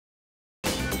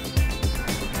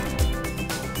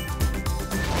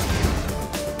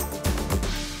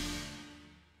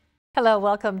Hello,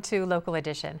 welcome to Local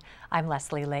Edition. I'm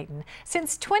Leslie Leyton.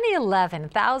 Since 2011,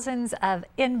 thousands of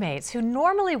inmates who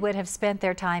normally would have spent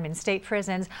their time in state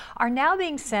prisons are now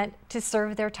being sent to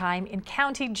serve their time in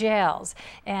county jails.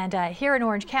 And here in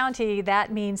Orange County,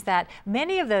 that means that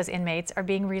many of those inmates are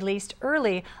being released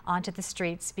early onto the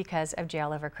streets because of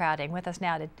jail overcrowding. With us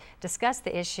now to discuss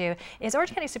the issue is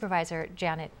Orange County Supervisor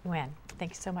Janet Nguyen.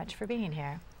 Thank you so much for being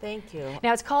here. Thank you.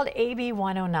 Now, it's called AB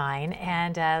 109,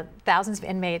 and thousands of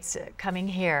inmates coming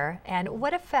here. And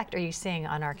what effect are you seeing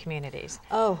on our communities?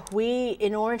 Oh,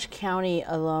 in Orange County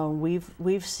alone,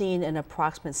 we've seen an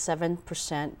approximate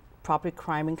 7% property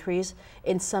crime increase.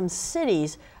 In some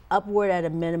cities, upward at a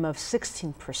minimum of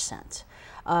 16%.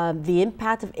 The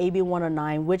impact of AB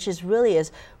 109, which is really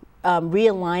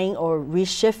realigning or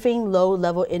reshifting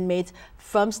low-level inmates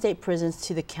from state prisons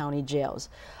to the county jails.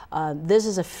 This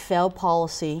is a failed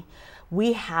policy.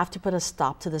 We have to put a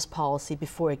stop to this policy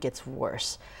before it gets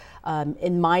worse.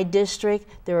 In my district,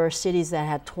 there are cities that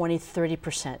had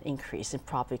 20–30% increase in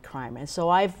property crime. And so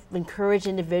I've encouraged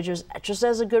individuals, just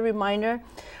as a good reminder,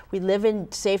 we live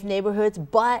in safe neighborhoods,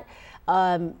 but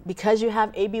because you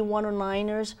have AB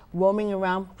 109ers roaming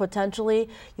around potentially,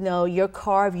 you know, your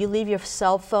car, if you leave your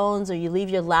cell phones or you leave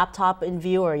your laptop in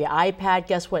view or your iPad,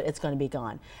 guess what? It's going to be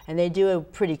gone. And they do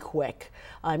it pretty quick.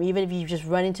 Even if you just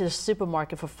run into the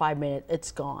supermarket for 5 minutes,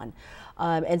 it's gone.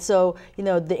 And so, you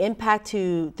know, the impact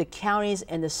to the counties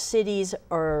and the cities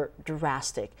are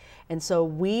drastic. And so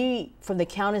we, from the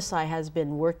county side, has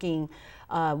been working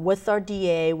with our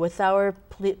DA, with our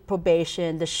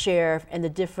probation, the sheriff, and the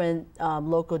different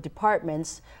local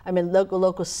departments,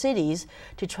 local cities,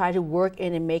 to try to work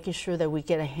in and making sure that we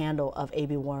get a handle of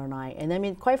AB 109. And I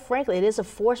mean, quite frankly, it is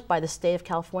enforced by the state of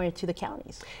California to the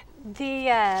counties.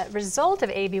 The result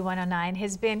of AB 109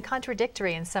 has been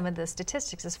contradictory in some of the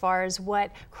statistics as far as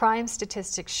what crime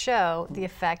statistics show the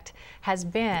effect has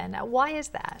been. Why is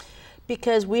that?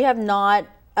 Because we have not,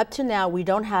 up to now, we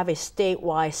don't have a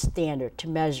statewide standard to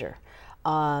measure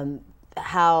whether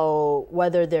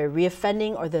they're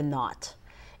reoffending or they're not.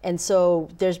 And so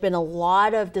there's been a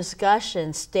lot of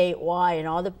discussion statewide and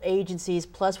all the agencies,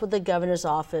 plus with the governor's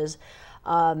office,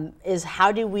 is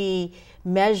how do we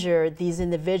measure these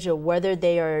individuals, whether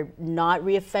they are not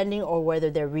reoffending or whether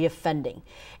they're reoffending.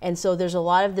 And so there's a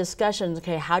lot of discussions,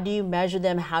 okay, how do you measure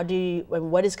them?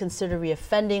 What is considered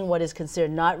reoffending? What is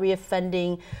considered not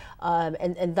reoffending?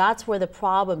 And that's where the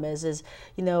problem is,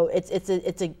 you know, it's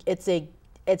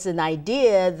an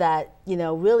idea that, you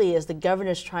know, really is the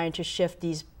governor's trying to shift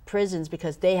these prisons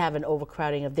because they have an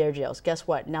overcrowding of their jails. Guess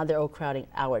what? Now they're overcrowding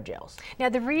our jails. Now,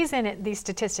 the reason these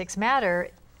statistics matter,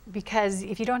 because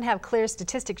if you don't have clear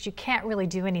statistics, you can't really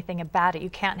do anything about it. You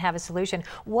can't have a solution.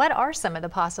 What are some of the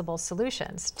possible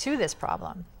solutions to this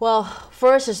problem? Well,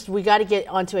 first is we got to get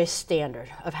onto a standard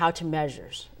of how to measure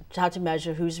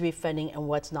who's reoffending and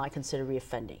what's not considered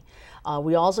reoffending.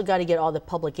 We also got to get all the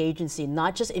public agency,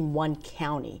 not just in one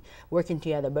county, working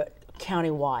together, but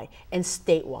countywide and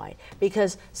statewide,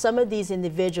 because some of these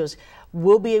individuals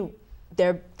will be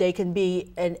there. They can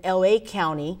be an LA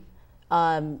County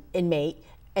inmate,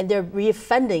 and they're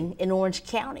reoffending in Orange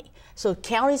County. So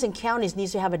counties and counties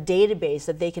needs to have a database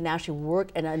that they can actually work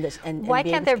and understand. Why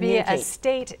can't there be a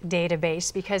state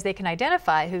database, because they can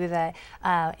identify who the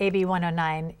AB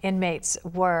 109 inmates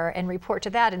were and report to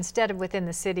that instead of within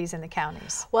the cities and the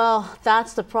counties? Well,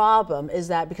 that's the problem, is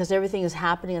that because everything is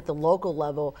happening at the local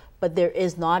level, but there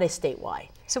is not a statewide.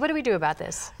 So what do we do about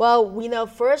this? Well, you know,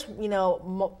 first, you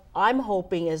know, I'm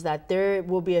hoping is that there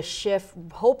will be a shift,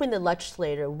 hoping the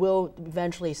legislator will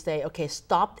eventually say, okay,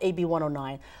 stop AB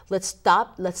 109, let's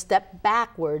step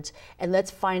backwards, and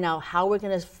let's find out how we're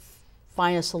going to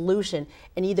find a solution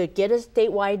and either get a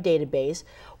statewide database,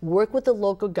 work with the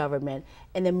local government,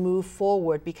 and then move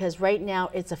forward, because right now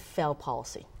it's a failed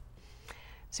policy.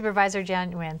 Supervisor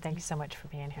Janet Nguyen, thank you so much for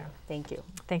being here. Thank you.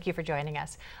 Thank you for joining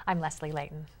us. I'm Leslie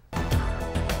Leyton.